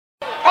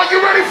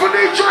for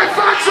DJ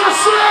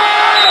Phantasy!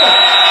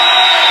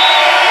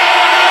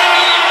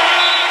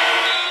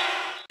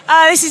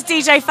 This is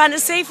DJ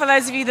Phantasy, for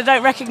those of you that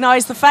don't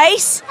recognise the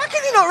face. How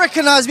can you not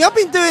recognise me? I've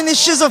been doing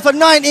this shizzle for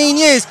 19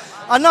 years.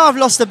 I know I've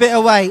lost a bit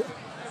of weight.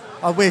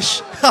 I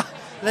wish.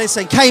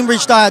 Listen,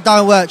 Cambridge diet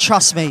don't work,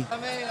 trust me.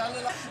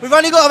 We've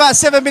only got about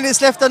 7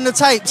 minutes left on the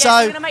tape, so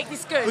we're going to make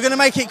this good. We're going to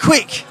make it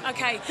quick.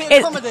 Okay. Bit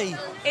of comedy.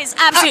 It's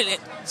absolutely...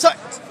 Sorry.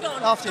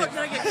 After you.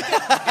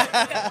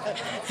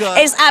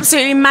 It's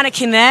absolutely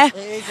manic in there.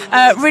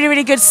 Really,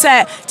 really good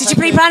set. Did you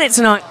pre-plan it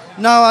tonight?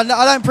 No, I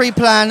don't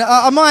pre-plan.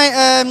 I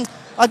might...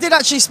 I did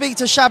actually speak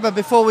to Shabba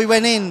before we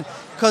went in,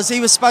 because he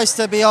was supposed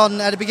to be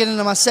on at the beginning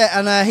of my set,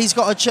 and he's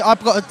got a tune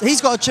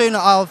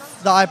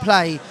that I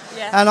play,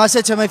 and I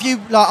said to him, if you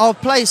like, I'll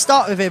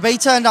start with it. But he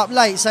turned up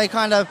late, so I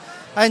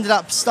ended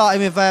up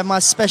starting with my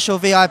special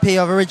VIP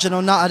of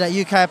Original Nutter that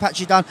UK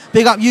Apache done.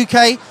 Big up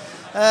UK.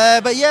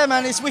 But yeah,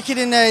 man, it's wicked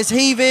in there. It's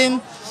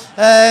heaving.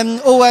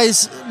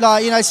 Always,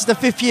 like, you know, this is the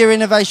 5th year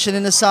innovation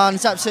in the sun.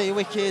 It's absolutely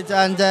wicked,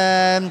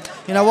 and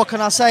you know, what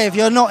can I say? If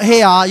you're not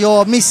here,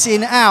 you're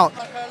missing out.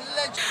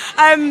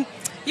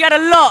 You had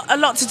a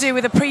lot to do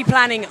with the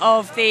pre-planning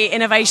of the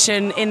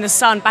innovation in the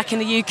sun back in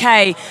the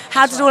UK.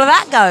 How did all of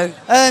that go?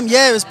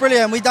 Yeah, it was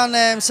brilliant. We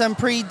done some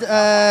pre-parties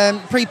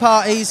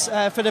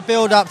for the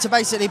build-up to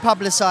basically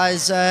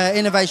publicise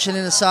innovation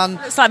in the sun.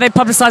 Looks like they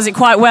publicised it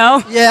quite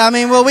well. Yeah, I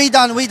mean, well, we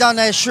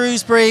done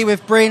Shrewsbury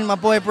with Bryn, my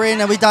boy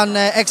Bryn, and we done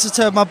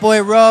Exeter with my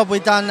boy Rob. We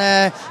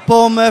done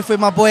Bournemouth with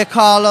my boy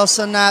Carlos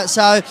and that.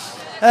 So.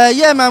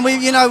 Yeah, man.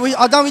 We've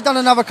done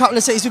another couple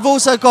of cities. We've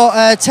also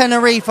got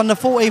Tenerife on the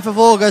 14th of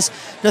August,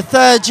 the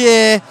 3rd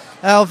year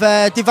of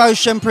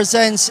Devotion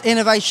Presents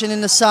Innovation in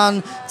the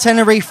Sun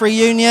Tenerife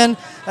reunion.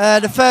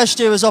 The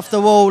first year was off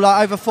the wall,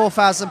 like over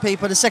 4,000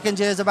 people. The second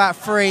year is about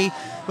 3.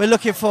 We're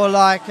looking for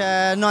like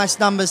nice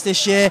numbers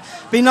this year.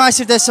 Be nice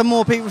if there's some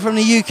more people from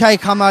the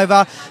UK come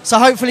over. So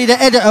hopefully the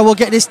editor will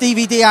get this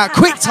DVD out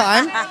quick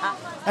time,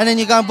 and then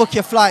you go and book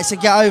your flights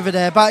and get over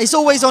there. But it's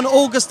always on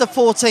August the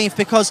 14th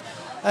because.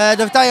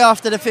 The day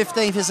after the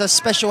 15th is a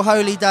special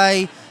holy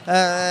day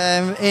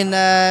in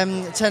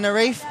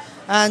Tenerife,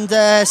 and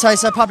so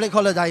it's a public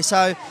holiday,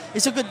 so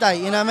it's a good day,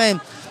 you know what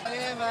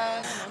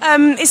I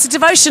mean? It's a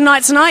devotion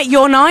night tonight,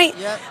 your night.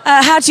 Yep.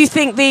 How do you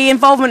think the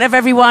involvement of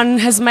everyone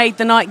has made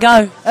the night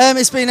go?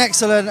 It's been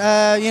excellent.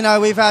 You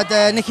know, we've had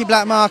Nicky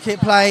Black Market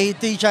play,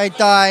 DJ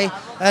Di,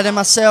 then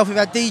myself. We've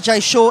had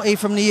DJ Shorty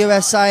from the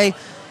USA,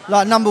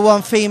 like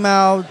 #1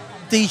 female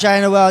DJ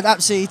in the world,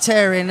 absolutely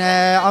tearing.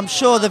 I'm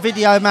sure the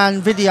video man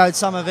videoed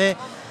some of it.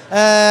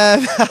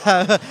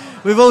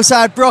 We've also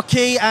had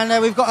Brocky,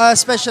 and we've got a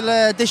special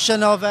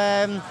edition of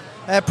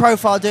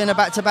Profile doing a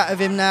back-to-back with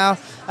him now.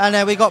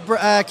 And we've got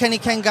Kenny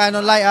Ken going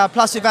on later.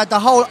 Plus we've had the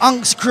whole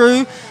Unks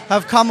crew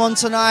have come on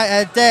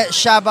tonight. Det,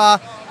 Shabba.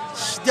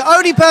 The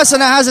only person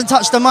that hasn't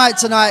touched the mic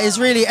tonight is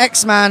really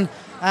X-Man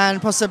and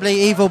possibly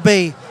Evil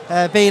B,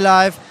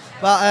 B-Live.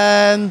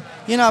 But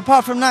you know,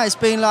 apart from that, it's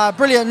been like a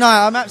brilliant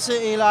night. I'm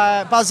absolutely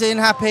like buzzing,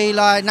 happy,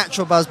 like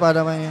natural buzz, by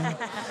the way.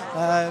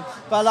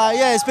 But like,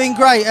 yeah, it's been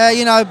great.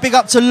 You know, big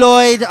up to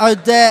Lloyd,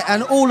 Odette,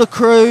 and all the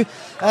crew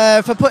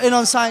for putting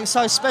on something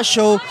so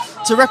special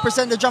to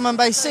represent the drum and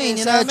bass scene.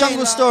 You know,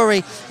 Jungle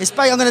Story.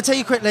 I'm going to tell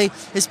you quickly.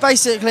 It's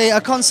basically a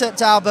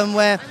concept album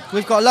where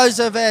we've got loads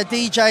of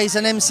DJs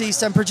and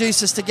MCs and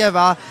producers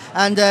together.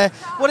 And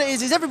what it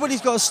is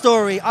everybody's got a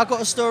story. I've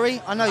got a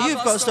story. I know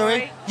you've got a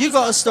story. You've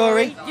got a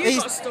story. You've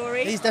got a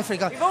story. He's definitely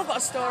got. We've all got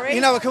a story.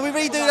 You know, can we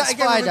redo that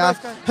again? Spider,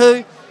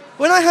 who,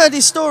 when I heard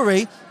his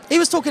story, he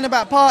was talking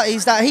about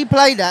parties that he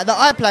played at, that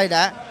I played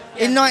at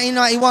in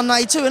 1991,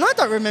 92, and I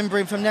don't remember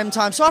him from them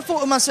times. So I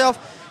thought to myself,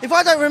 if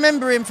I don't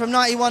remember him from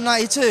 91,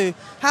 92,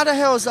 how the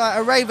hell is like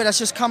a raver that's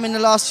just come in the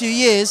last few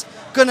years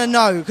gonna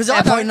know? Because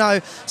I don't know.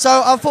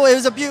 So I thought it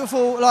was a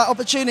beautiful like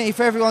opportunity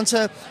for everyone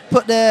to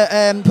put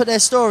their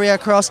story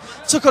across.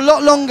 Took a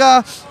lot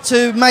longer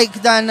to make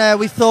than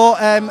we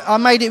thought. I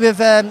made it with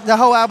the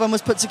whole album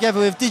was put together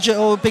with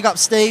digital. Big up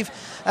Steve,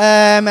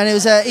 and it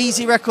was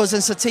Easy Records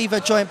and Sativa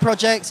joint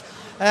project.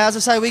 As I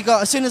say, we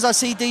got, as soon as I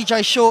see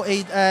DJ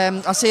Shorty,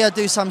 I see her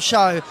do some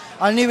show,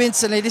 I knew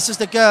instantly this was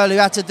the girl who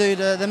had to do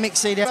the mix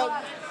CD.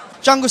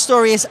 Jungle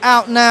Story is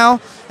out now.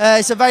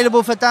 It's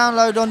available for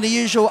download on the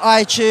usual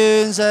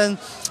iTunes and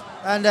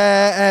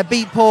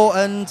Beatport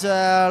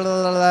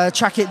and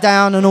Track It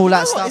Down and all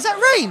that stuff. Is that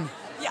rain?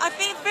 Yeah, I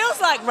think it feels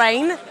like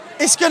rain.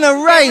 It's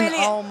gonna rain. Really...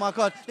 Oh my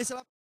God. Listen.